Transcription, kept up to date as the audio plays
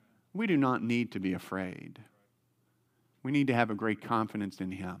we do not need to be afraid. We need to have a great confidence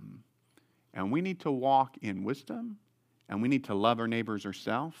in Him. And we need to walk in wisdom, and we need to love our neighbors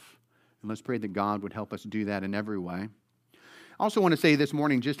ourselves. And let's pray that God would help us do that in every way. I also want to say this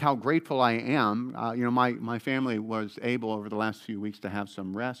morning just how grateful I am. My family was able over the last few weeks to have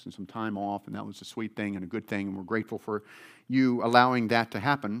some rest and some time off, and that was a sweet thing and a good thing, and we're grateful for you allowing that to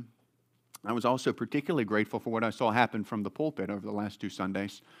happen. I was also particularly grateful for what I saw happen from the pulpit over the last 2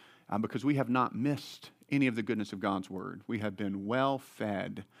 Sundays, because we have not missed any of the goodness of God's Word. We have been well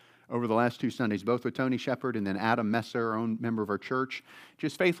fed over the last 2 Sundays, both with Tony Shepard and then Adam Messer, our own member of our church,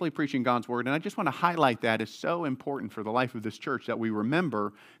 just faithfully preaching God's Word. And I just want to highlight that as so important for the life of this church, that we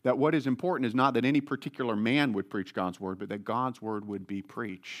remember that what is important is not that any particular man would preach God's Word, but that God's Word would be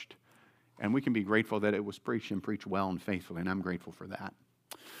preached. And we can be grateful that it was preached and preached well and faithfully, and I'm grateful for that.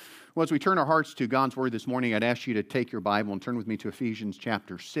 Well, as we turn our hearts to God's Word this morning, I'd ask you to take your Bible and turn with me to Ephesians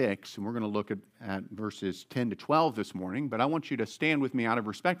chapter 6, and we're going to look at verses 10 to 12 this morning, but I want you to stand with me out of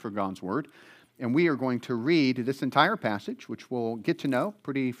respect for God's Word, and we are going to read this entire passage, which we'll get to know,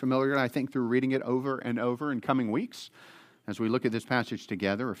 pretty familiar, I think, through reading it over and over in coming weeks, as we look at this passage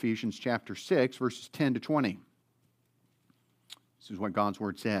together, Ephesians chapter 6, verses 10 to 20. This is what God's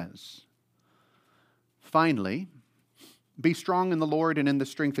Word says. Finally, be strong in the Lord and in the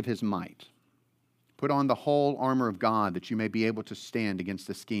strength of His might. Put on the whole armor of God, that you may be able to stand against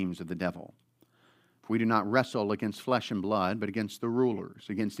the schemes of the devil. For we do not wrestle against flesh and blood, but against the rulers,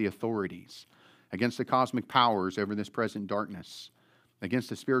 against the authorities, against the cosmic powers over this present darkness, against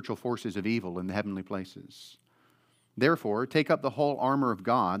the spiritual forces of evil in the heavenly places. Therefore, take up the whole armor of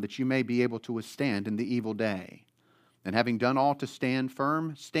God, that you may be able to withstand in the evil day. And having done all to stand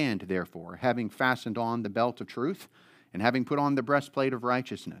firm, stand therefore, having fastened on the belt of truth, and having put on the breastplate of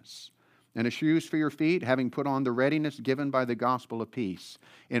righteousness, and as shoes for your feet, having put on the readiness given by the gospel of peace.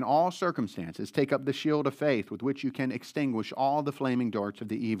 In all circumstances, take up the shield of faith, with which you can extinguish all the flaming darts of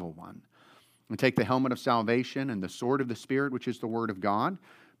the evil one. And take the helmet of salvation and the sword of the Spirit, which is the word of God,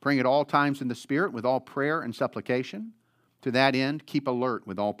 praying at all times in the Spirit with all prayer and supplication. To that end, keep alert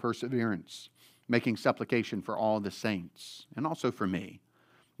with all perseverance, making supplication for all the saints, and also for me,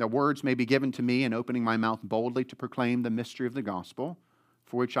 that words may be given to me in opening my mouth boldly to proclaim the mystery of the gospel,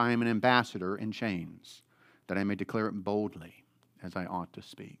 for which I am an ambassador in chains, that I may declare it boldly as I ought to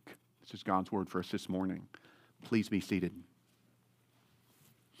speak. This is God's word for us this morning. Please be seated.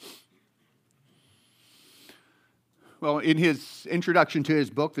 Well, in his introduction to his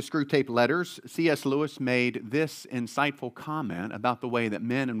book, The Screwtape Letters, C.S. Lewis made this insightful comment about the way that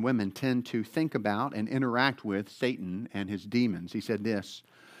men and women tend to think about and interact with Satan and his demons. He said this.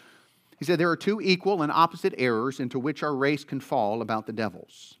 He said, there are 2 equal and opposite errors into which our race can fall about the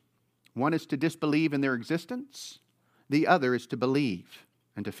devils. One is to disbelieve in their existence. The other is to believe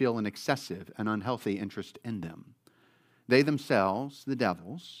and to feel an excessive and unhealthy interest in them. They themselves, the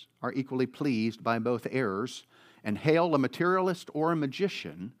devils, are equally pleased by both errors and hail a materialist or a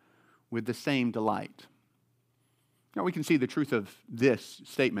magician with the same delight. Now, we can see the truth of this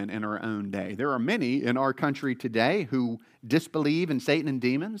statement in our own day. There are many in our country today who disbelieve in Satan and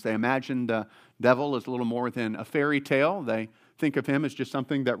demons. They imagine the devil as little more than a fairy tale. They think of him as just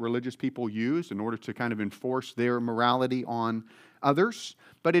something that religious people use in order to kind of enforce their morality on others.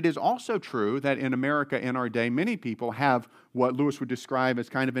 But it is also true that in America in our day, many people have what Lewis would describe as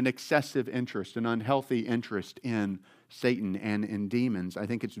kind of an excessive interest, an unhealthy interest in Satan and in demons. I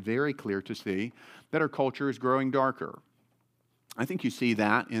think it's very clear to see that our culture is growing darker. I think you see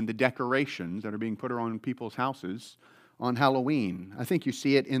that in the decorations that are being put on people's houses on Halloween. I think you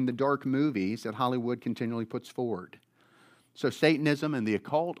see it in the dark movies that Hollywood continually puts forward. So Satanism and the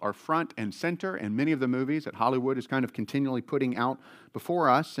occult are front and center in many of the movies that Hollywood is kind of continually putting out before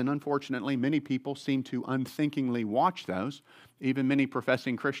us, and unfortunately many people seem to unthinkingly watch those. Even many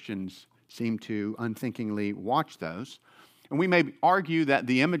professing Christians seem to unthinkingly watch those. And we may argue that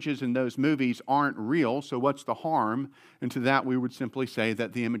the images in those movies aren't real, so what's the harm? And to that we would simply say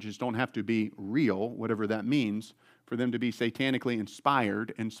that the images don't have to be real, whatever that means, for them to be satanically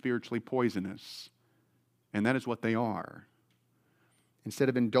inspired and spiritually poisonous. And that is what they are. Instead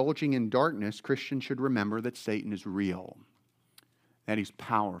of indulging in darkness, Christians should remember that Satan is real, that he's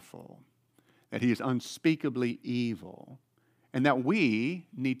powerful, that he is unspeakably evil, and that we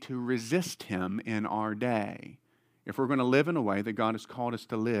need to resist him in our day. If we're going to live in a way that God has called us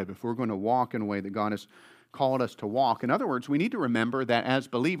to live, if we're going to walk in a way that God has called us to walk. In other words, we need to remember that as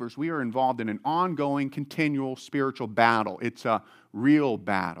believers, we are involved in an ongoing, continual spiritual battle. It's a real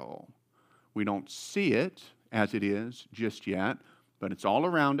battle. We don't see it as it is just yet, but it's all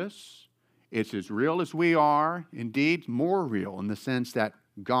around us. It's as real as we are, indeed more real in the sense that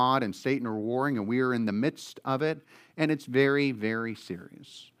God and Satan are warring, and we are in the midst of it, and it's very, very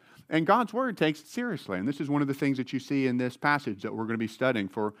serious. And God's Word takes it seriously, and this is one of the things that you see in this passage that we're going to be studying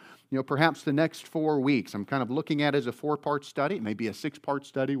for, perhaps the next 4 weeks. I'm kind of looking at it as a 4-part study. It may be a 6-part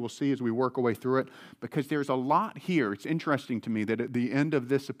study. We'll see as we work our way through it, because there's a lot here. It's interesting to me that at the end of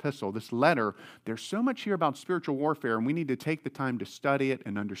this epistle, this letter, there's so much here about spiritual warfare, and we need to take the time to study it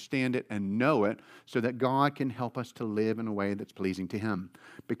and understand it and know it so that God can help us to live in a way that's pleasing to Him.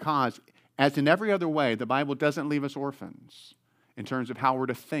 Because, as in every other way, the Bible doesn't leave us orphans in terms of how we're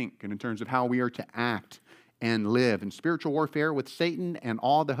to think and in terms of how we are to act and live. And spiritual warfare with Satan and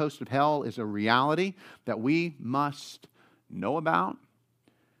all the hosts of hell is a reality that we must know about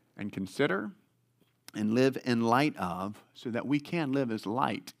and consider and live in light of so that we can live as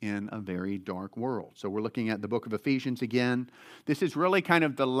light in a very dark world. So we're looking at the book of Ephesians again. This is really kind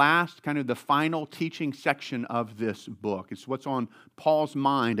of the final teaching section of this book. It's what's on Paul's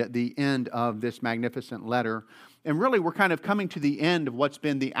mind at the end of this magnificent letter. And really, we're kind of coming to the end of what's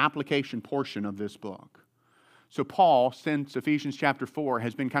been the application portion of this book. So Paul, since Ephesians chapter 4,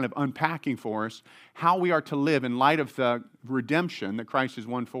 has been kind of unpacking for us how we are to live in light of the redemption that Christ has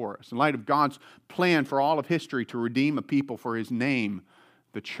won for us, in light of God's plan for all of history to redeem a people for His name,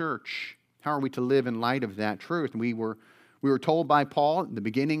 the church. How are we to live in light of that truth? And we were told by Paul at the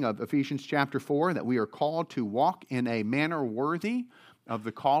beginning of Ephesians chapter 4 that we are called to walk in a manner worthy of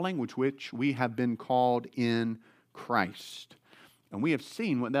the calling which we have been called in Christ. And we have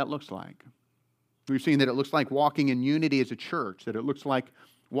seen what that looks like. We've seen that it looks like walking in unity as a church, that it looks like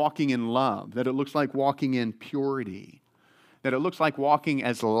walking in love, that it looks like walking in purity, that it looks like walking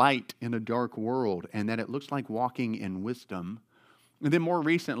as light in a dark world, and that it looks like walking in wisdom. And then more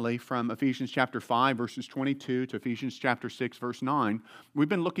recently, from Ephesians chapter 5, verses 22 to Ephesians chapter 6, verse 9, we've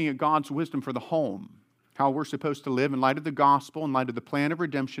been looking at God's wisdom for the home, how we're supposed to live in light of the gospel, in light of the plan of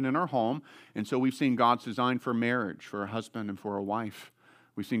redemption in our home. And so we've seen God's design for marriage, for a husband and for a wife.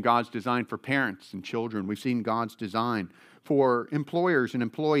 We've seen God's design for parents and children. We've seen God's design for employers and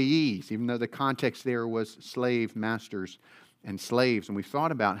employees, even though the context there was slave masters and slaves. And we've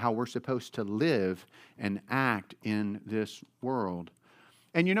thought about how we're supposed to live and act in this world.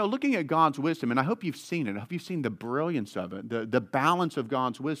 And looking at God's wisdom, and I hope you've seen it, I hope you've seen the brilliance of it, the balance of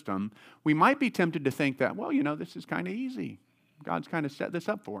God's wisdom, we might be tempted to think that, this is kind of easy. God's kind of set this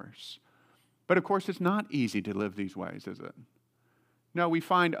up for us. But of course, it's not easy to live these ways, is it? No, we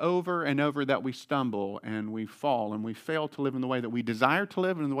find over and over that we stumble and we fall and we fail to live in the way that we desire to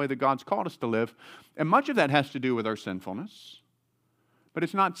live and in the way that God's called us to live. And much of that has to do with our sinfulness. But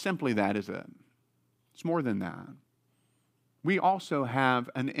it's not simply that, is it? It's more than that. We also have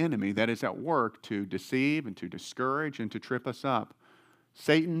an enemy that is at work to deceive and to discourage and to trip us up.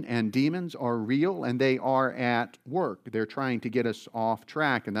 Satan and demons are real and they are at work. They're trying to get us off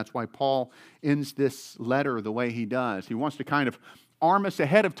track. And that's why Paul ends this letter the way he does. He wants to kind of arm us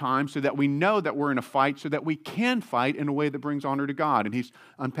ahead of time so that we know that we're in a fight, so that we can fight in a way that brings honor to God. And he's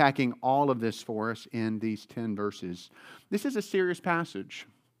unpacking all of this for us in these 10 verses. This is a serious passage.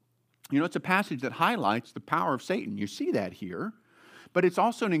 It's a passage that highlights the power of Satan. You see that here. But it's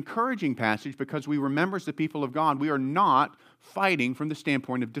also an encouraging passage because we remember as the people of God, we are not fighting from the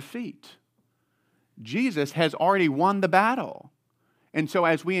standpoint of defeat. Jesus has already won the battle. And so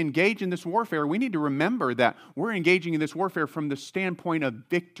as we engage in this warfare, we need to remember that we're engaging in this warfare from the standpoint of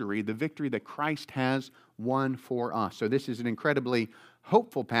victory, the victory that Christ has won for us. So this is an incredibly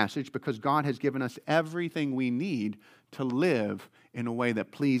hopeful passage because God has given us everything we need to live in a way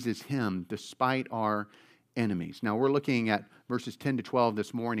that pleases Him despite our enemies. Now we're looking at verses 10 to 12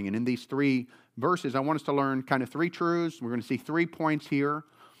 this morning, and in these 3 verses, I want us to learn kind of 3 truths. We're going to see 3 points here.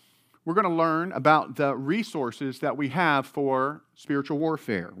 We're going to learn about the resources that we have for spiritual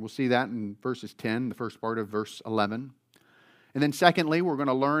warfare. We'll see that in verses 10, the first part of verse 11. And then secondly, we're going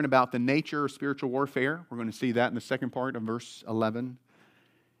to learn about the nature of spiritual warfare. We're going to see that in the second part of verse 11.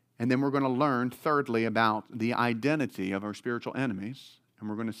 And then we're going to learn, thirdly, about the identity of our spiritual enemies. And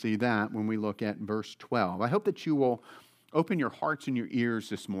we're going to see that when we look at verse 12. I hope that you will open your hearts and your ears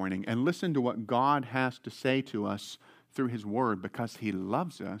this morning and listen to what God has to say to us through His Word, because He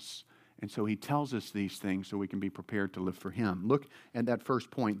loves us, and so He tells us these things so we can be prepared to live for Him. Look at that first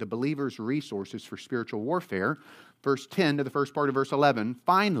point, the believer's resources for spiritual warfare. Verse 10 to the first part of verse 11.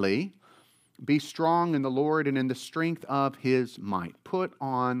 Finally, be strong in the Lord and in the strength of His might. Put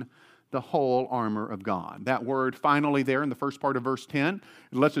on the whole armor of God. That word finally there in the first part of verse 10,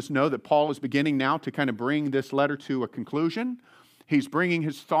 it lets us know that Paul is beginning now to kind of bring this letter to a conclusion. He's bringing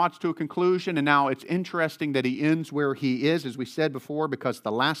his thoughts to a conclusion, and now it's interesting that he ends where he is, as we said before, because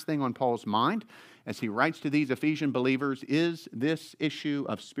the last thing on Paul's mind as he writes to these Ephesian believers, is this issue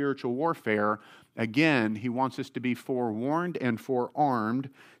of spiritual warfare. Again, he wants us to be forewarned and forearmed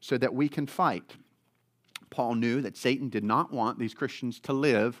so that we can fight. Paul knew that Satan did not want these Christians to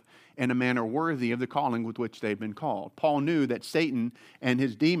live in a manner worthy of the calling with which they've been called. Paul knew that Satan and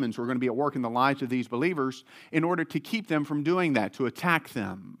his demons were going to be at work in the lives of these believers in order to keep them from doing that, to attack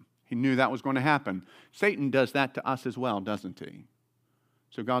them. He knew that was going to happen. Satan does that to us as well, doesn't he?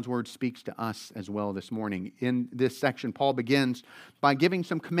 So God's word speaks to us as well this morning. In this section, Paul begins by giving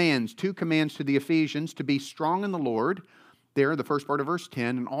some commands, 2 commands to the Ephesians: to be strong in the Lord, there, the first part of verse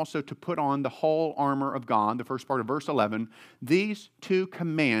 10, and also to put on the whole armor of God, the first part of verse 11. These 2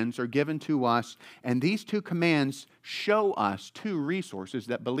 commands are given to us, and these 2 commands show us 2 resources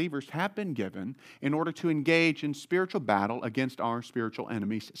that believers have been given in order to engage in spiritual battle against our spiritual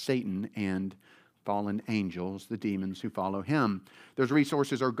enemies, Satan and fallen angels, the demons who follow him. Those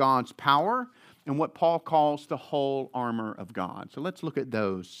resources are God's power and what Paul calls the whole armor of God. So let's look at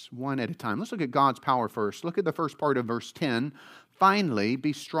those one at a time. Let's look at God's power first. Look at the first part of verse 10. Finally,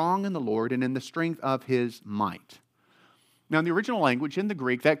 be strong in the Lord and in the strength of his might. Now, in the original language, in the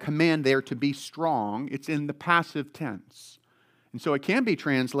Greek, that command there to be strong, it's in the passive tense. And so it can be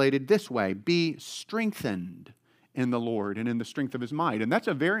translated this way: be strengthened in the Lord and in the strength of his might. And that's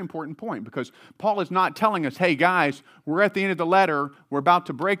a very important point, because Paul is not telling us, hey guys, we're at the end of the letter, we're about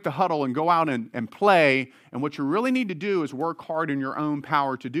to break the huddle and go out and play, and what you really need to do is work hard in your own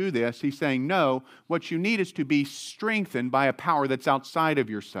power to do this. He's saying, no, what you need is to be strengthened by a power that's outside of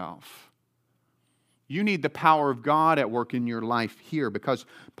yourself. You need the power of God at work in your life here, because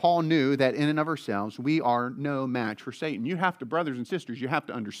Paul knew that in and of ourselves, we are no match for Satan. You have to, brothers and sisters, you have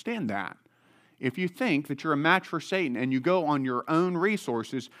to understand that. If you think that you're a match for Satan and you go on your own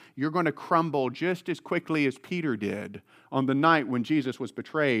resources, you're going to crumble just as quickly as Peter did on the night when Jesus was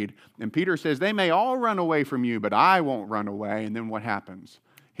betrayed. And Peter says, they may all run away from you, but I won't run away. And then what happens?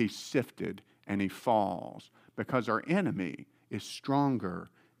 He's sifted and he falls, because our enemy is stronger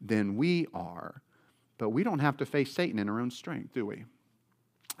than we are. But we don't have to face Satan in our own strength, do we?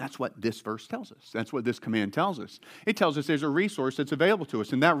 That's what this verse tells us. That's what this command tells us. It tells us there's a resource that's available to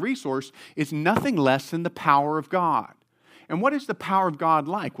us, and that resource is nothing less than the power of God. And what is the power of God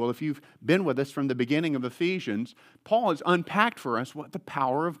like? Well, if you've been with us from the beginning of Ephesians, Paul has unpacked for us what the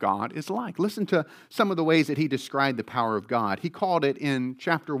power of God is like. Listen to some of the ways that he described the power of God. He called it in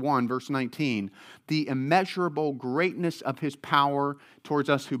chapter 1, verse 19, the immeasurable greatness of his power towards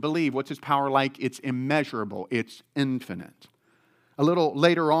us who believe. What's his power like? It's immeasurable. It's infinite. A little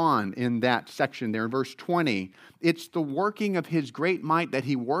later on in that section there, in verse 20, it's the working of his great might that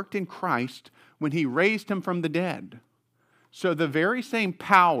he worked in Christ when he raised him from the dead. So the very same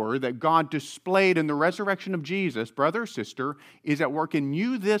power that God displayed in the resurrection of Jesus, brother or sister, is at work in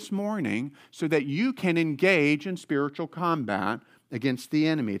you this morning so that you can engage in spiritual combat against the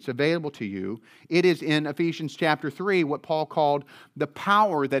enemy. It's available to you. It is in Ephesians chapter 3 what Paul called the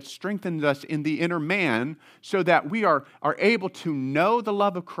power that strengthens us in the inner man so that we are able to know the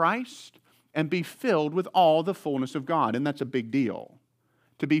love of Christ and be filled with all the fullness of God. And that's a big deal,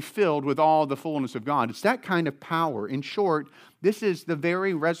 to be filled with all the fullness of God. It's that kind of power. In short, this is the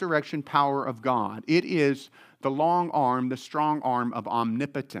very resurrection power of God. It is the long arm, the strong arm of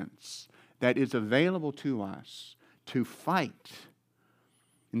omnipotence that is available to us to fight.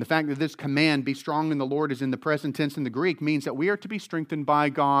 And the fact that this command, be strong in the Lord, is in the present tense in the Greek means that we are to be strengthened by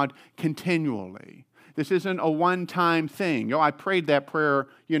God continually. This isn't a one-time thing. I prayed that prayer,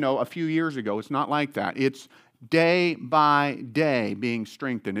 a few years ago. It's not like that. It's day by day being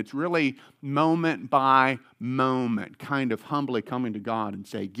strengthened. It's really moment by moment, kind of humbly coming to God and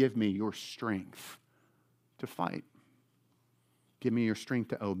say, give me your strength to fight. Give me your strength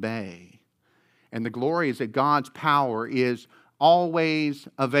to obey. And the glory is that God's power is always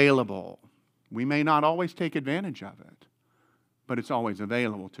available. We may not always take advantage of it, but it's always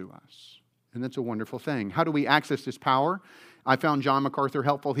available to us. And that's a wonderful thing. How do we access this power? I found John MacArthur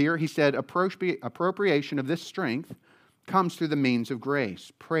helpful here. He said, appropriation of this strength comes through the means of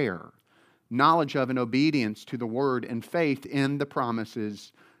grace, prayer, knowledge of and obedience to the word, and faith in the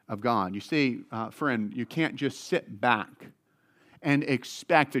promises of God. You see, friend, you can't just sit back and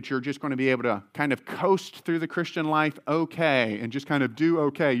expect that you're just going to be able to kind of coast through the Christian life okay and just kind of do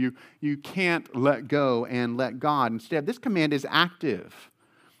okay. You can't let go and let God. Instead, this command is active.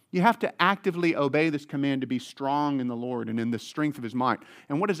 You have to actively obey this command to be strong in the Lord and in the strength of his might.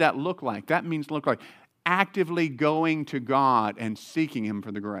 And what does that look like? That means actively going to God and seeking him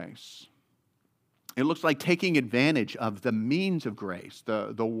for the grace. It looks like taking advantage of the means of grace,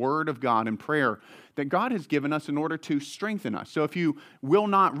 the Word of God and prayer that God has given us in order to strengthen us. So if you will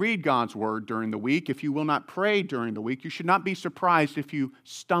not read God's Word during the week, if you will not pray during the week, you should not be surprised if you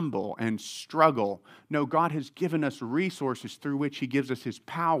stumble and struggle. No, God has given us resources through which He gives us His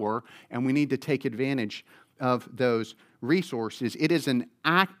power, and we need to take advantage of those resources. It is an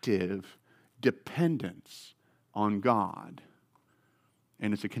active dependence on God,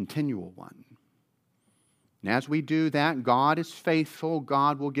 and it's a continual one. And as we do that, God is faithful.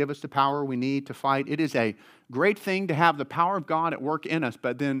 God will give us the power we need to fight. It is a great thing to have the power of God at work in us,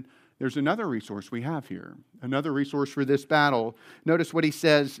 but then there's another resource we have here, another resource for this battle. Notice what he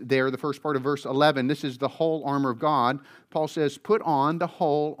says there, the first part of verse 11. This is the whole armor of God. Paul says, put on the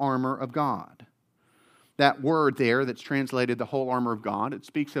whole armor of God. That word there that's translated the whole armor of God, it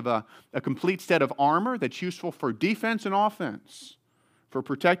speaks of a complete set of armor that's useful for defense and offense, for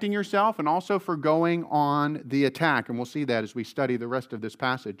protecting yourself and also for going on the attack. And we'll see that as we study the rest of this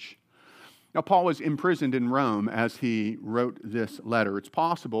passage. Now, Paul was imprisoned in Rome as he wrote this letter. It's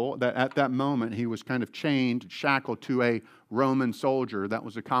possible that at that moment he was kind of chained, shackled to a Roman soldier. That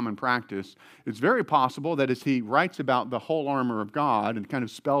was a common practice. It's very possible that as he writes about the whole armor of God and kind of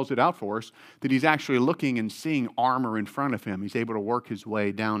spells it out for us, that he's actually looking and seeing armor in front of him. He's able to work his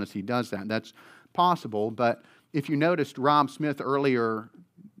way down as he does that. That's possible, but if you noticed Rob Smith earlier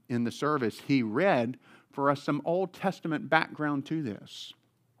in the service, he read for us some Old Testament background to this.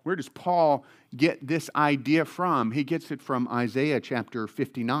 Where does Paul get this idea from? He gets it from Isaiah chapter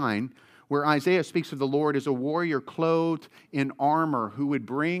 59, where Isaiah speaks of the Lord as a warrior clothed in armor who would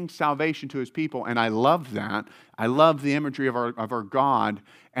bring salvation to his people. And I love that. I love the imagery of our God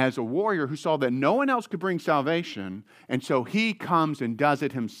as a warrior who saw that no one else could bring salvation, and so he comes and does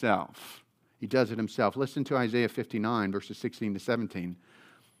it himself. He does it himself. Listen to Isaiah 59, verses 16 to 17.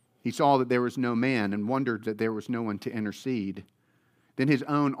 He saw that there was no man and wondered that there was no one to intercede. Then his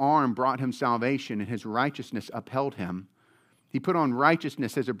own arm brought him salvation, and his righteousness upheld him. He put on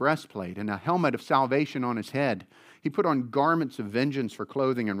righteousness as a breastplate and a helmet of salvation on his head. He put on garments of vengeance for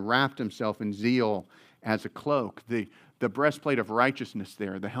clothing and wrapped himself in zeal as a cloak. The breastplate of righteousness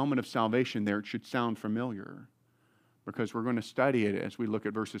there, the helmet of salvation there, it should sound familiar, because we're going to study it as we look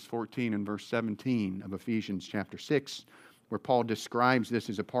at verses 14 and verse 17 of Ephesians chapter 6, where Paul describes this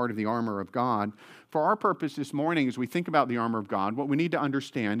as a part of the armor of God. For our purpose this morning, as we think about the armor of God, what we need to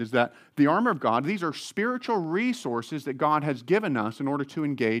understand is that the armor of God, these are spiritual resources that God has given us in order to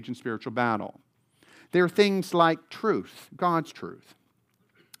engage in spiritual battle. They're things like truth, God's truth,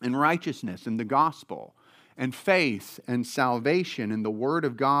 and righteousness and the gospel, and faith and salvation and the Word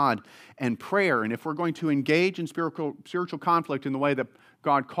of God and prayer. And if we're going to engage in spiritual conflict in the way that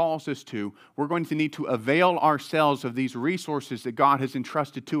God calls us to, we're going to need to avail ourselves of these resources that God has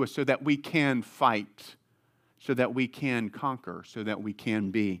entrusted to us so that we can fight, so that we can conquer, so that we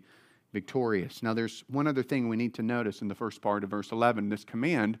can be victorious. Now, there's one other thing we need to notice in the first part of verse 11. This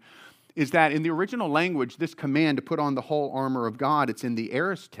command is that in the original language, this command to put on the whole armor of God, it's in the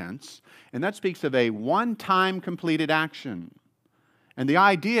aorist tense, and that speaks of a one-time completed action. And the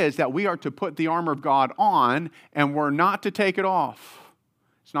idea is that we are to put the armor of God on, and we're not to take it off.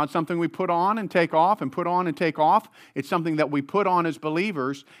 It's not something we put on and take off and put on and take off. It's something that we put on as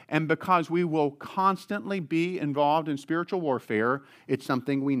believers, and because we will constantly be involved in spiritual warfare, it's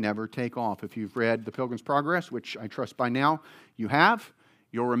something we never take off. If you've read The Pilgrim's Progress, which I trust by now you have,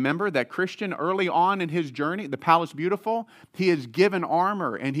 you'll remember that Christian early on in his journey, the Palace Beautiful, he is given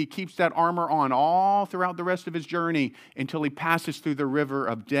armor, and he keeps that armor on all throughout the rest of his journey until he passes through the river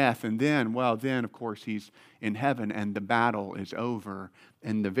of death. And then, of course, he's in heaven and the battle is over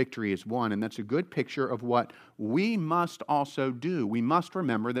and the victory is won. And that's a good picture of what we must also do. We must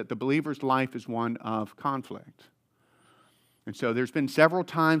remember that the believer's life is one of conflict. And so there's been several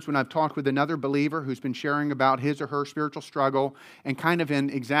times when I've talked with another believer who's been sharing about his or her spiritual struggle, and kind of in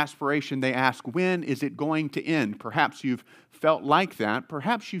exasperation, they ask, when is it going to end? Perhaps you've felt like that.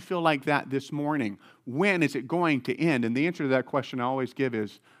 Perhaps you feel like that this morning. When is it going to end? And the answer to that question I always give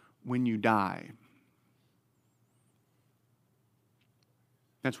is, when you die.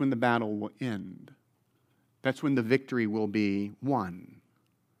 That's when the battle will end. That's when the victory will be won.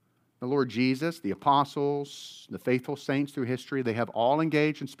 The Lord Jesus, the apostles, the faithful saints through history, they have all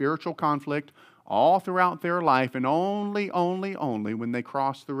engaged in spiritual conflict all throughout their life, and only when they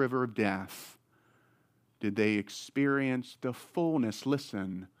crossed the river of death did they experience the fullness,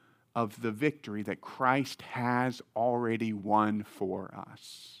 listen, of the victory that Christ has already won for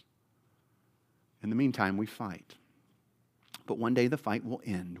us. In the meantime, we fight. But one day the fight will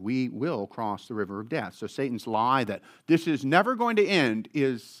end. We will cross the river of death. So Satan's lie that this is never going to end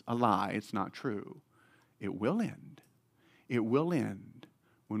is a lie. It's not true. It will end. It will end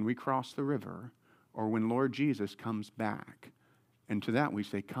when we cross the river or when Lord Jesus comes back. And to that we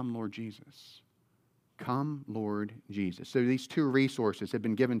say, come, Lord Jesus. Come, Lord Jesus. So these two resources have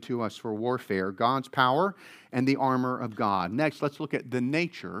been given to us for warfare, God's power and the armor of God. Next, let's look at the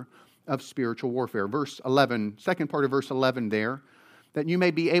nature of spiritual warfare. Verse 11, second part of verse 11 there, that you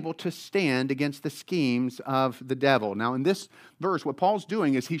may be able to stand against the schemes of the devil. Now in this verse, what Paul's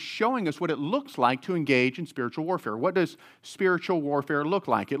doing is he's showing us what it looks like to engage in spiritual warfare. What does spiritual warfare look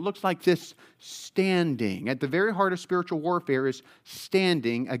like? It looks like this standing. At the very heart of spiritual warfare is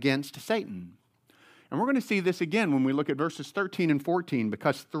standing against Satan. And we're going to see this again when we look at verses 13 and 14,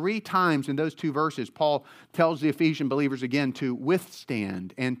 because 3 times in those 2 verses, Paul tells the Ephesian believers again to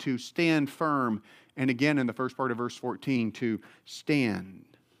withstand and to stand firm, and again in the first part of verse 14 to stand.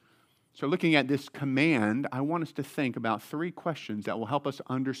 So looking at this command, I want us to think about 3 questions that will help us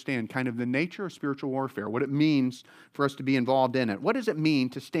understand kind of the nature of spiritual warfare, what it means for us to be involved in it. What does it mean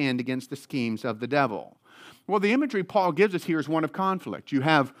to stand against the schemes of the devil? Well, the imagery Paul gives us here is one of conflict. You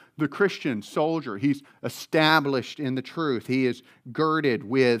have the Christian soldier. He's established in the truth. He is girded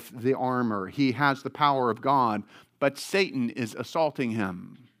with the armor. He has the power of God, but Satan is assaulting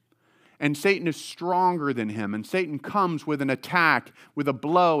him. And Satan is stronger than him. And Satan comes with an attack, with a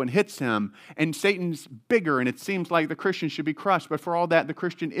blow, and hits him. And Satan's bigger, and it seems like the Christian should be crushed. But for all that, the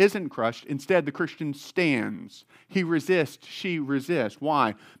Christian isn't crushed. Instead, the Christian stands. He resists. She resists.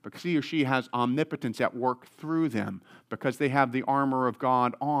 Why? Because he or she has omnipotence at work through them. Because they have the armor of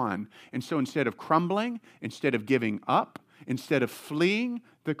God on. And so instead of crumbling, instead of giving up, instead of fleeing,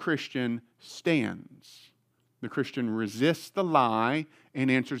 the Christian stands. The Christian resists the lie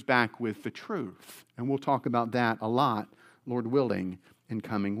and answers back with the truth. And we'll talk about that a lot, Lord willing, in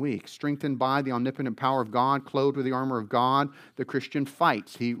coming weeks. Strengthened by the omnipotent power of God, clothed with the armor of God, the Christian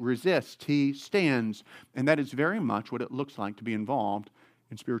fights. He resists. He stands. And that is very much what it looks like to be involved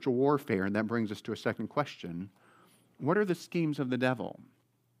in spiritual warfare. And that brings us to a second question. What are the schemes of the devil?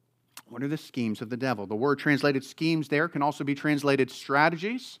 What are the schemes of the devil? The word translated schemes there can also be translated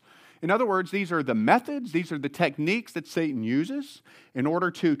strategies. In other words, these are the methods, these are the techniques that Satan uses in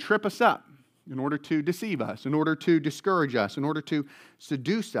order to trip us up, in order to deceive us, in order to discourage us, in order to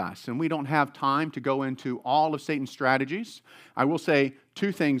seduce us. And we don't have time to go into all of Satan's strategies. I will say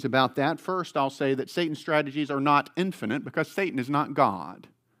 2 things about that. First, I'll say that Satan's strategies are not infinite because Satan is not God.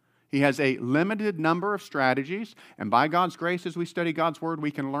 He has a limited number of strategies, and by God's grace, as we study God's Word,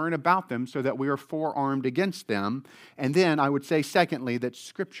 we can learn about them so that we are forearmed against them. And then I would say, secondly, that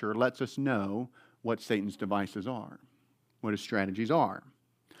Scripture lets us know what Satan's devices are, what his strategies are.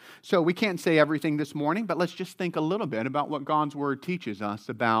 So we can't say everything this morning, but let's just think a little bit about what God's Word teaches us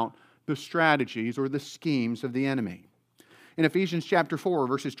about the strategies or the schemes of the enemy. In Ephesians chapter 4,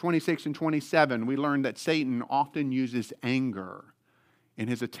 verses 26 and 27, we learn that Satan often uses anger in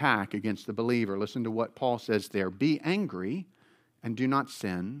his attack against the believer. Listen to what Paul says there. Be angry and do not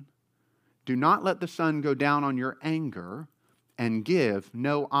sin. Do not let the sun go down on your anger, and give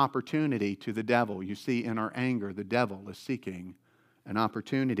no opportunity to the devil. You see, in our anger, the devil is seeking an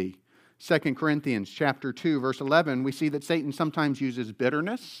opportunity. 2 Corinthians chapter 2, verse 11, we see that Satan sometimes uses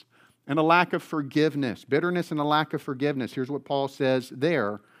bitterness and a lack of forgiveness. Bitterness and a lack of forgiveness. Here's what Paul says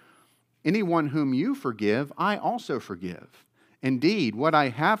there. Anyone whom you forgive, I also forgive. Indeed, what I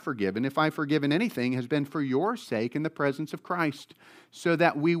have forgiven, if I've forgiven anything, has been for your sake in the presence of Christ, so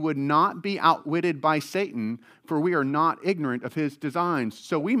that we would not be outwitted by Satan, for we are not ignorant of his designs.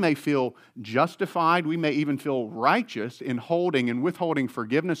 So we may feel justified, we may even feel righteous in holding and withholding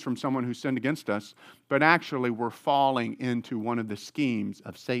forgiveness from someone who sinned against us, but actually we're falling into one of the schemes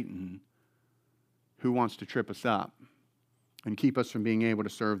of Satan, who wants to trip us up and keep us from being able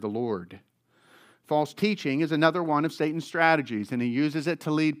to serve the Lord. False teaching is another one of Satan's strategies, and he uses it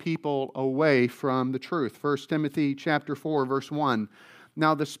to lead people away from the truth. 1 Timothy chapter 4, verse 1.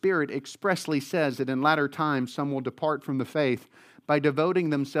 Now the Spirit expressly says that in latter times some will depart from the faith by devoting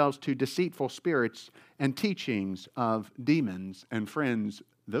themselves to deceitful spirits and teachings of demons. And friends,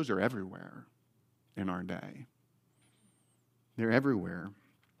 those are everywhere in our day. They're everywhere.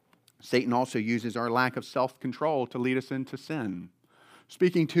 Satan also uses our lack of self-control to lead us into sin.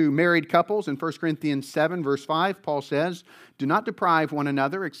 Speaking to married couples in 1 Corinthians 7, verse 5, Paul says, do not deprive one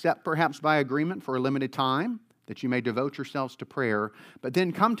another, except perhaps by agreement for a limited time, that you may devote yourselves to prayer, but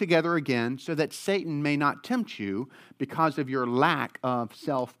then come together again so that Satan may not tempt you because of your lack of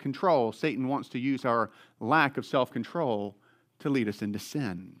self-control. Satan wants to use our lack of self-control to lead us into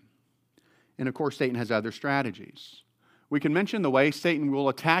sin. And of course, Satan has other strategies. We can mention the way Satan will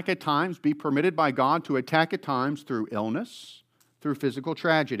attack at times, be permitted by God to attack at times through illness, through physical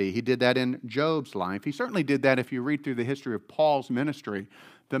tragedy. He did that in Job's life. He certainly did that if you read through the history of Paul's ministry,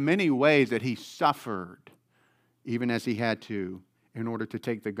 the many ways that he suffered, even as he had to, in order to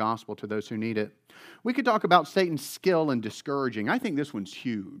take the gospel to those who need it. We could talk about Satan's skill in discouraging. I think this one's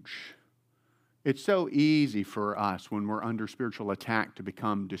huge. It's so easy for us when we're under spiritual attack to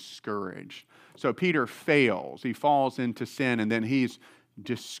become discouraged. So Peter fails. He falls into sin, and then he's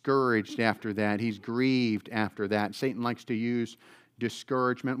discouraged after that. He's grieved after that. Satan likes to use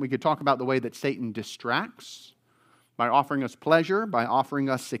discouragement. We could talk about the way that Satan distracts by offering us pleasure, by offering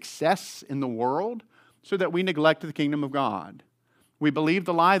us success in the world, so that we neglect the kingdom of God. We believe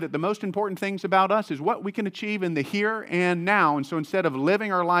the lie that the most important things about us is what we can achieve in the here and now. And so instead of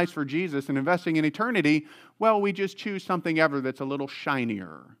living our lives for Jesus and investing in eternity, well, we just choose something ever that's a little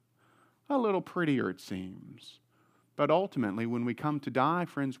shinier, a little prettier, it seems. But ultimately, when we come to die,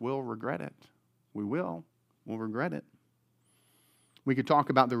 friends, we'll regret it. We will. We'll regret it. We could talk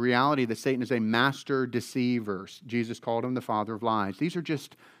about the reality that Satan is a master deceiver. Jesus called him the father of lies. These are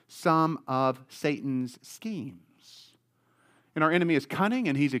just some of Satan's schemes. And our enemy is cunning,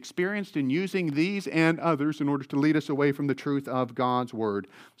 and he's experienced in using these and others in order to lead us away from the truth of God's word.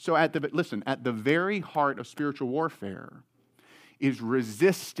 So at the very heart of spiritual warfare is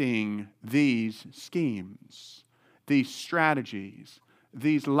resisting these schemes, these strategies,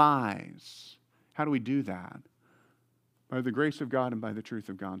 these lies. How do we do that? By the grace of God and by the truth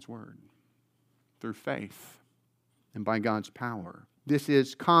of God's word. Through faith and by God's power. This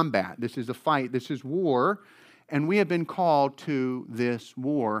is combat. This is a fight. This is war. And we have been called to this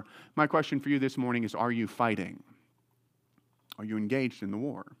war. My question for you this morning is, are you fighting? Are you engaged in the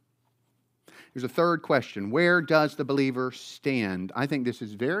war? There's a third question. Where does the believer stand? I think this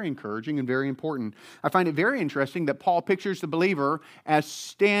is very encouraging and very important. I find it very interesting that Paul pictures the believer as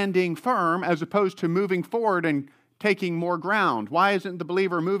standing firm as opposed to moving forward and taking more ground. Why isn't the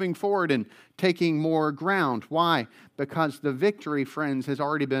believer moving forward and taking more ground? Why? Because the victory, friends, has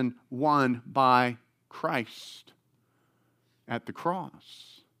already been won by Christ at the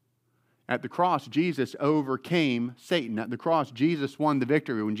cross. At the cross, Jesus overcame Satan. At the cross, Jesus won the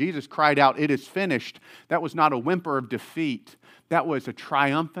victory. When Jesus cried out, "It is finished," that was not a whimper of defeat. That was a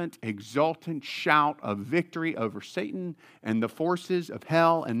triumphant, exultant shout of victory over Satan and the forces of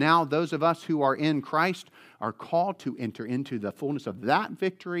hell. And now those of us who are in Christ are called to enter into the fullness of that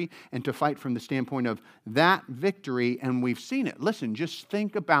victory and to fight from the standpoint of that victory. And we've seen it. Listen, just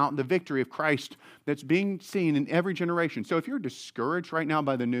think about the victory of Christ that's being seen in every generation. So if you're discouraged right now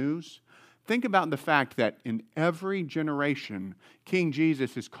by the news, think about the fact that in every generation, King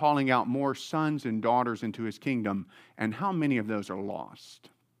Jesus is calling out more sons and daughters into his kingdom. And how many of those are lost?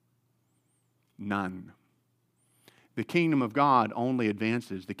 None. The kingdom of God only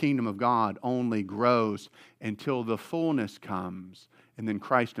advances. The kingdom of God only grows until the fullness comes. And then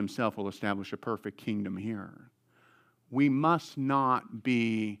Christ himself will establish a perfect kingdom here. We must not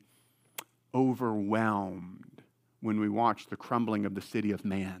be overwhelmed when we watch the crumbling of the city of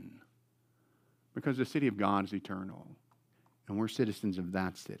man. Because the city of God is eternal, and we're citizens of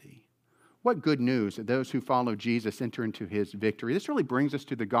that city. What good news that those who follow Jesus enter into his victory. This really brings us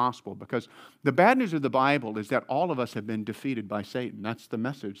to the gospel, because the bad news of the Bible is that all of us have been defeated by Satan. That's the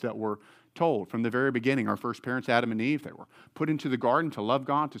message that we're told from the very beginning. Our first parents, Adam and Eve, they were put into the garden to love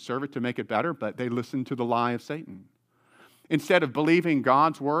God, to serve it, to make it better, but they listened to the lie of Satan. Instead of believing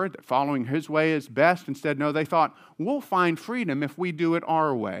God's word, that following his way is best, no, they thought, we'll find freedom if we do it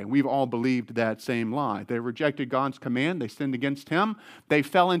our way. We've all believed that same lie. They rejected God's command. They sinned against him. They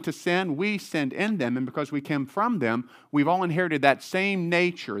fell into sin. We sinned in them, and because we came from them, we've all inherited that same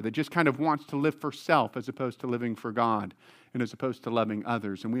nature that just kind of wants to live for self as opposed to living for God and as opposed to loving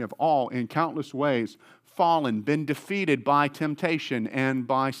others. And we have all, in countless ways, fallen, been defeated by temptation and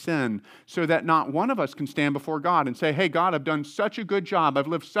by sin, so that not one of us can stand before God and say, hey, God, I've done such a good job, I've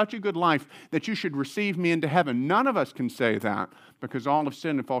lived such a good life that you should receive me into heaven. None of us can say that, because all have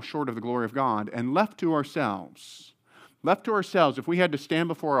sinned and fall short of the glory of God. And left to ourselves, if we had to stand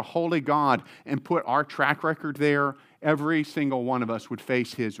before a holy God and put our track record there, every single one of us would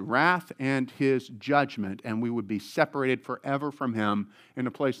face his wrath and his judgment, and we would be separated forever from him in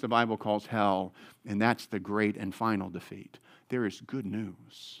a place the Bible calls hell, and that's the great and final defeat. There is good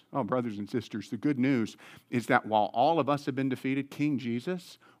news. Oh, brothers and sisters, the good news is that while all of us have been defeated, King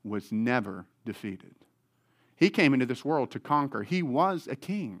Jesus was never defeated. He came into this world to conquer. He was a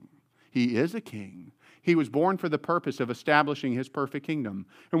king. He is a king. He was born for the purpose of establishing his perfect kingdom.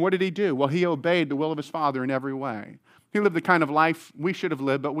 And what did he do? Well, he obeyed the will of his Father in every way. He lived the kind of life we should have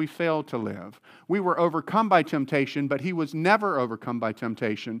lived, but we failed to live. We were overcome by temptation, but he was never overcome by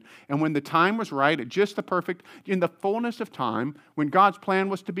temptation. And when the time was right, at just the perfect, in the fullness of time, when God's plan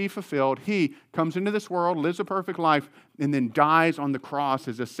was to be fulfilled, he comes into this world, lives a perfect life, and then dies on the cross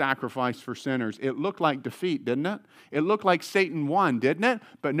as a sacrifice for sinners. It looked like defeat, didn't it? It looked like Satan won, didn't it?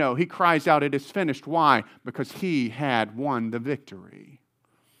 But no, he cries out, "It is finished." Why? Because he had won the victory.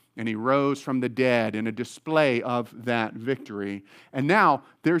 And he rose from the dead in a display of that victory. And now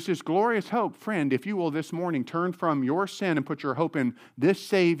there's this glorious hope. Friend, if you will this morning turn from your sin and put your hope in this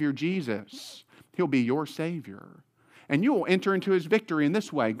Savior, Jesus, he'll be your Savior. And you will enter into his victory in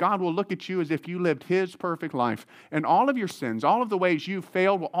this way. God will look at you as if you lived his perfect life. And all of your sins, all of the ways you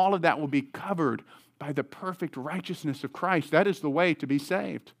failed, well, all of that will be covered by the perfect righteousness of Christ. That is the way to be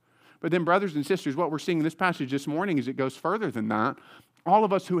saved. But then, brothers and sisters, what we're seeing in this passage this morning is it goes further than that. All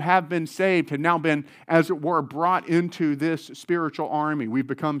of us who have been saved have now been, as it were, brought into this spiritual army. We've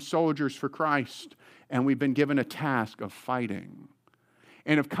become soldiers for Christ, and we've been given a task of fighting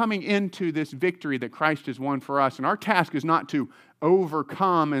and of coming into this victory that Christ has won for us. And our task is not to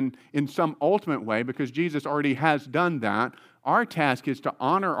overcome in some ultimate way, because Jesus already has done that. Our task is to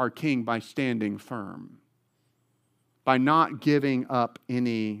honor our King by standing firm, by not giving up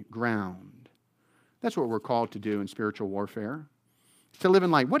any ground. That's what we're called to do in spiritual warfare. To live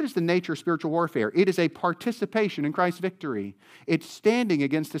in light. What is the nature of spiritual warfare? It is a participation in Christ's victory. It's standing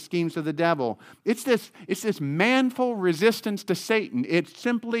against the schemes of the devil. It's this manful resistance to Satan. It's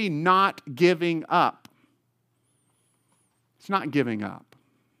simply not giving up. It's not giving up.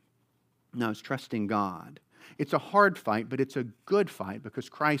 No, it's trusting God. It's a hard fight, but it's a good fight because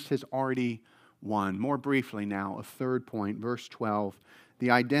Christ has already won. More briefly now, a third point, verse 12, the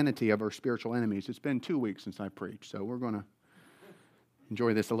identity of our spiritual enemies. It's been 2 weeks since I preached, so we're going to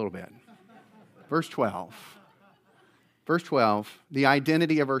enjoy this a little bit. Verse 12. Verse 12, the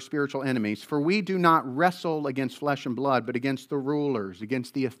identity of our spiritual enemies. For we do not wrestle against flesh and blood, but against the rulers,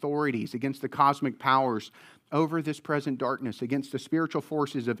 against the authorities, against the cosmic powers over this present darkness, against the spiritual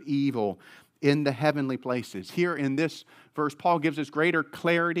forces of evil in the heavenly places. Here in this verse, Paul gives us greater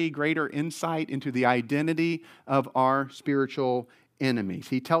clarity, greater insight into the identity of our spiritual enemies.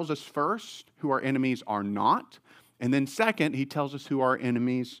 He tells us first who our enemies are not. And then second, he tells us who our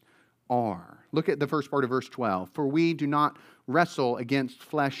enemies are. Look at the first part of verse 12. For we do not wrestle against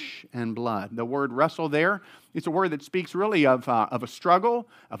flesh and blood. The word wrestle there, it's a word that speaks really of a struggle,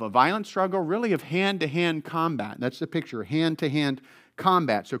 of a violent struggle, really of hand-to-hand combat. That's the picture, hand-to-hand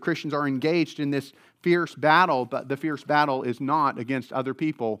combat. So Christians are engaged in this fierce battle, but the fierce battle is not against other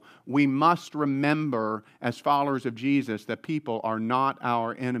people. We must remember, as followers of Jesus, that people are not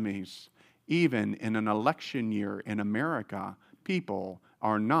our enemies. Even in an election year in America, people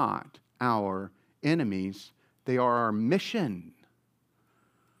are not our enemies. They are our mission.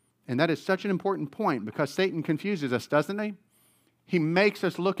 And that is such an important point because Satan confuses us, doesn't he? He makes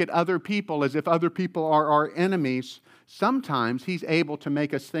us look at other people as if other people are our enemies. Sometimes he's able to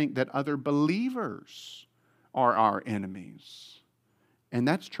make us think that other believers are our enemies. And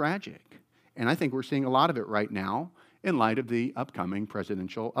that's tragic. And I think we're seeing a lot of it right now in light of the upcoming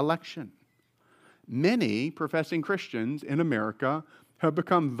presidential election. Many professing Christians in America have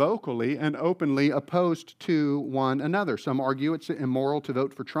become vocally and openly opposed to one another. Some argue it's immoral to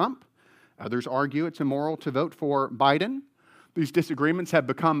vote for Trump. Others argue it's immoral to vote for Biden. These disagreements have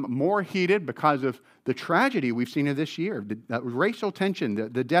become more heated because of the tragedy we've seen of this year, the racial tension,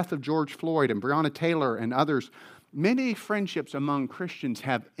 the death of George Floyd and Breonna Taylor and others. Many friendships among Christians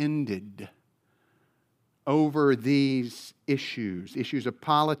have ended over these issues of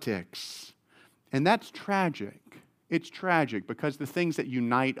politics. And that's tragic. It's tragic because the things that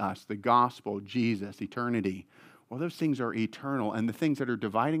unite us, the gospel, Jesus, eternity, well, those things are eternal. And the things that are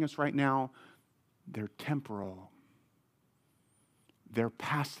dividing us right now, they're temporal. They're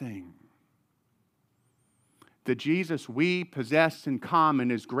passing. The Jesus we possess in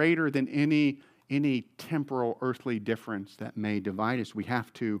common is greater than any temporal earthly difference that may divide us. We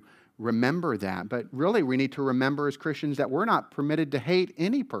have to remember that. But really, we need to remember as Christians that we're not permitted to hate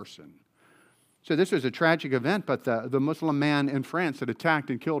any person. So this was a tragic event, but the Muslim man in France that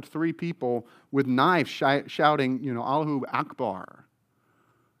attacked and killed 3 people with knives shouting, Allahu Akbar.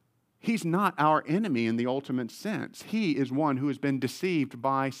 He's not our enemy in the ultimate sense. He is one who has been deceived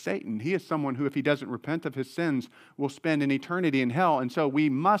by Satan. He is someone who, if he doesn't repent of his sins, will spend an eternity in hell. And so we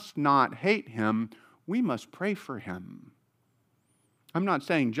must not hate him. We must pray for him. I'm not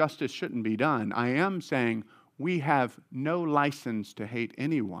saying justice shouldn't be done. I am saying we have no license to hate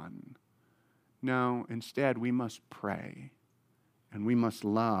anyone. No, instead we must pray and we must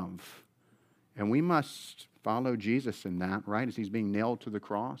love and we must Follow Jesus in that, right? As he's being nailed to the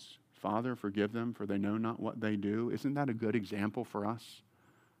cross. Father, forgive them, for they know not what they do. Isn't that a good example for us?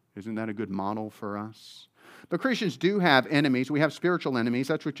 Isn't that a good model for us? But Christians do have enemies. We have spiritual enemies.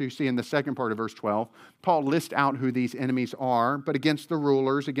 That's what you see in the second part of verse 12. Paul lists out who these enemies are, but against the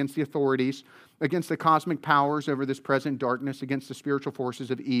rulers, against the authorities, against the cosmic powers over this present darkness, against the spiritual forces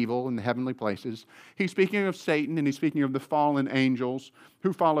of evil in the heavenly places. He's speaking of Satan, and he's speaking of the fallen angels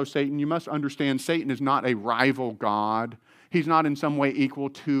who follow Satan. You must understand Satan is not a rival God. He's not in some way equal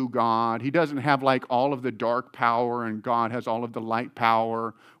to God. He doesn't have like all of the dark power and God has all of the light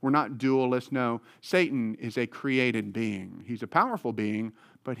power. We're not dualists. No, Satan is a created being. He's a powerful being,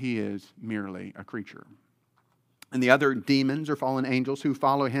 but he is merely a creature. And the other demons or fallen angels who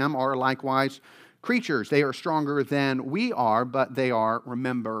follow him are likewise creatures. They are stronger than we are, but they are,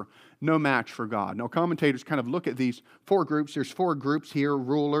 remember, no match for God. Now, commentators kind of look at these four groups. There's four groups here: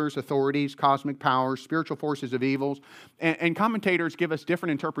 rulers, authorities, cosmic powers, spiritual forces of evils. And commentators give us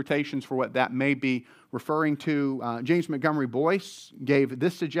different interpretations for what that may be referring to. James Montgomery Boyce gave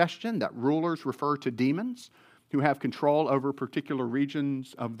this suggestion that rulers refer to demons who have control over particular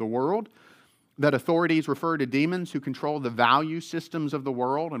regions of the world, that authorities refer to demons who control the value systems of the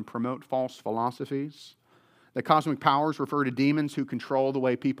world and promote false philosophies. The cosmic powers refer to demons who control the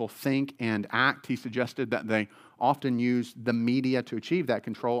way people think and act. He suggested that they often use the media to achieve that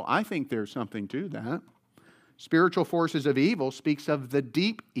control. I think there's something to that. Spiritual forces of evil speaks of the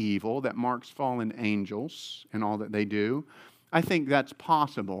deep evil that marks fallen angels and all that they do. I think that's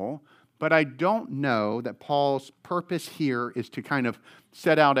possible, but I don't know that Paul's purpose here is to kind of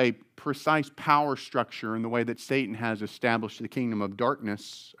set out a precise power structure in the way that Satan has established the kingdom of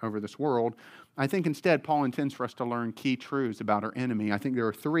darkness over this world. I think instead Paul intends for us to learn key truths about our enemy. I think there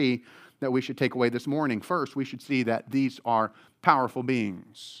are three that we should take away this morning. First, we should see that these are powerful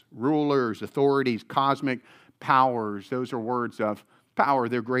beings. Rulers, authorities, cosmic powers. Those are words of power.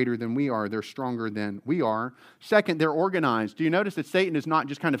 They're greater than we are. They're stronger than we are. Second, they're organized. Do you notice that Satan is not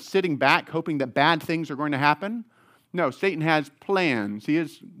just kind of sitting back hoping that bad things are going to happen? No, Satan has plans. He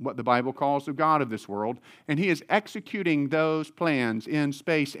is what the Bible calls the God of this world, and he is executing those plans in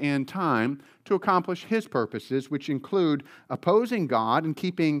space and time to accomplish his purposes, which include opposing God and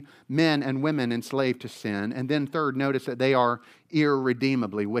keeping men and women enslaved to sin. And then third, notice that they are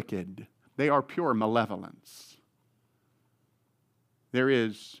irredeemably wicked. They are pure malevolence. There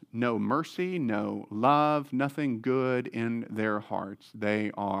is no mercy, no love, nothing good in their hearts.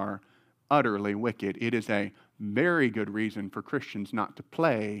 They are utterly wicked. It is a very good reason for Christians not to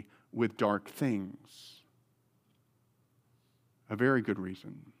play with dark things. A very good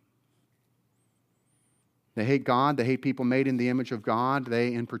reason. They hate God. They hate people made in the image of God.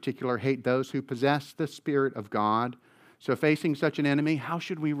 They, in particular, hate those who possess the Spirit of God. So facing such an enemy, how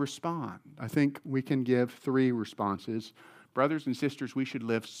should we respond? I think we can give three responses. Brothers and sisters, we should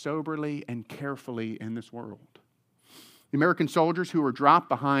live soberly and carefully in this world. The American soldiers who were dropped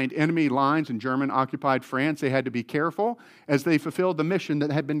behind enemy lines in German-occupied France, they had to be careful as they fulfilled the mission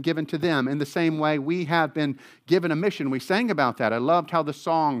that had been given to them. In the same way, we have been given a mission. We sang about that. I loved how the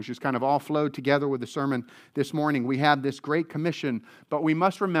songs just kind of all flowed together with the sermon this morning. We have this great commission, but we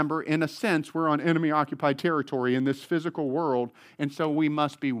must remember, in a sense, we're on enemy-occupied territory in this physical world, and so we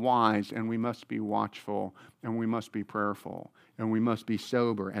must be wise, and we must be watchful, and we must be prayerful, and we must be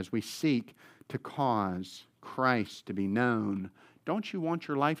sober as we seek to cause Christ to be known. Don't you want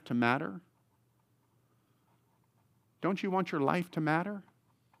your life to matter? Don't you want your life to matter?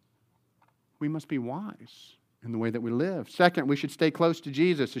 We must be wise in the way that we live. Second, we should stay close to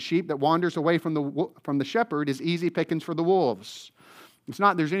Jesus. A sheep that wanders away from the shepherd is easy pickings for the wolves. It's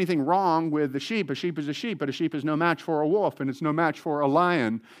not there's anything wrong with the sheep. A sheep is a sheep, but a sheep is no match for a wolf, and it's no match for a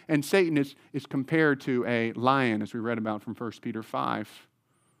lion. And Satan is compared to a lion, as we read about from 1 Peter 5.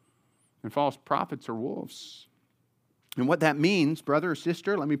 And false prophets are wolves. And what that means, brother or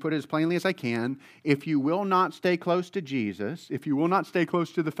sister, let me put it as plainly as I can. If you will not stay close to Jesus, if you will not stay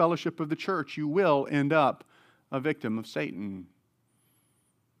close to the fellowship of the church, you will end up a victim of Satan.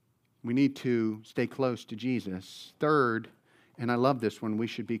 We need to stay close to Jesus. Third, and I love this one, we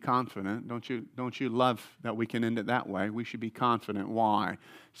should be confident. Don't you love that we can end it that way? We should be confident. Why?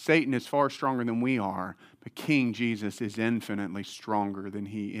 Satan is far stronger than we are, but King Jesus is infinitely stronger than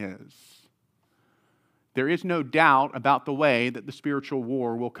he is. There is no doubt about the way that the spiritual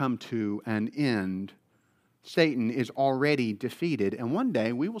war will come to an end. Satan is already defeated, and one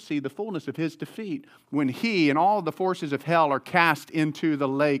day we will see the fullness of his defeat when he and all the forces of hell are cast into the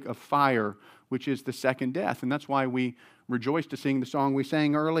lake of fire, which is the second death. And that's why we rejoice to sing the song we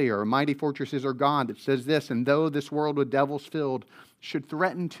sang earlier, Mighty Fortress is our God, that says this, and though this world with devils filled should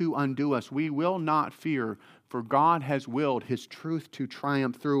threaten to undo us, we will not fear, for God has willed His truth to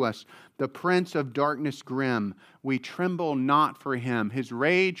triumph through us. The prince of darkness grim, we tremble not for him. His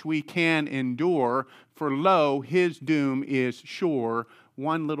rage we can endure, for lo, his doom is sure.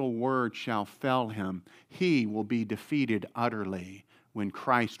 One little word shall fell him. He will be defeated utterly when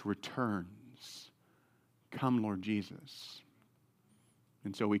Christ returns. Come, Lord Jesus.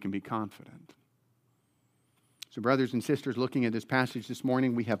 And so we can be confident. So brothers and sisters, looking at this passage this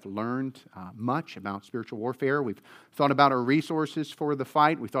morning, we have learned much about spiritual warfare. We've thought about our resources for the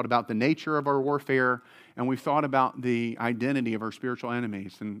fight. We've thought about the nature of our warfare. And we've thought about the identity of our spiritual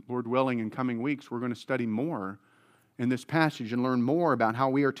enemies. And Lord willing, in coming weeks, we're going to study more in this passage and learn more about how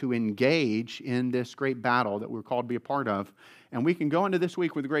we are to engage in this great battle that we're called to be a part of. And we can go into this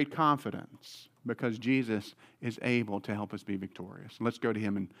week with great confidence because Jesus is able to help us be victorious. Let's go to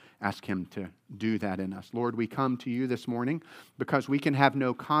Him and ask Him to do that in us. Lord, we come to You this morning because we can have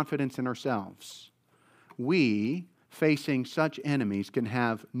no confidence in ourselves. We, facing such enemies, can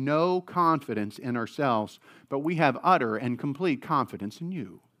have no confidence in ourselves, but we have utter and complete confidence in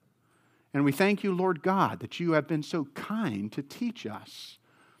You. And we thank You, Lord God, that You have been so kind to teach us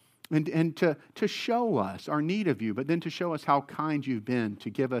and to show us our need of You, but then to show us how kind You've been to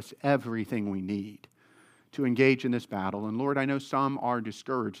give us everything we need to engage in this battle. And Lord, I know some are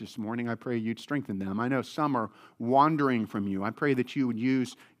discouraged this morning. I pray You'd strengthen them. I know some are wandering from You. I pray that You would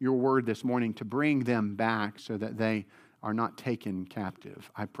use Your word this morning to bring them back so that they are not taken captive.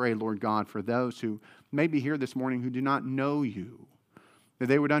 I pray, Lord God, for those who may be here this morning who do not know You, that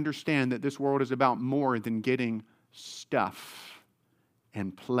they would understand that this world is about more than getting stuff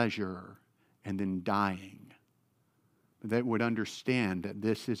and pleasure and then dying. They would understand that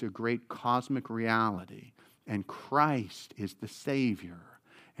this is a great cosmic reality and Christ is the Savior,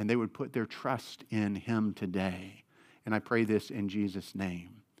 and they would put their trust in Him today. And I pray this in Jesus'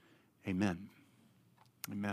 name. Amen. Amen.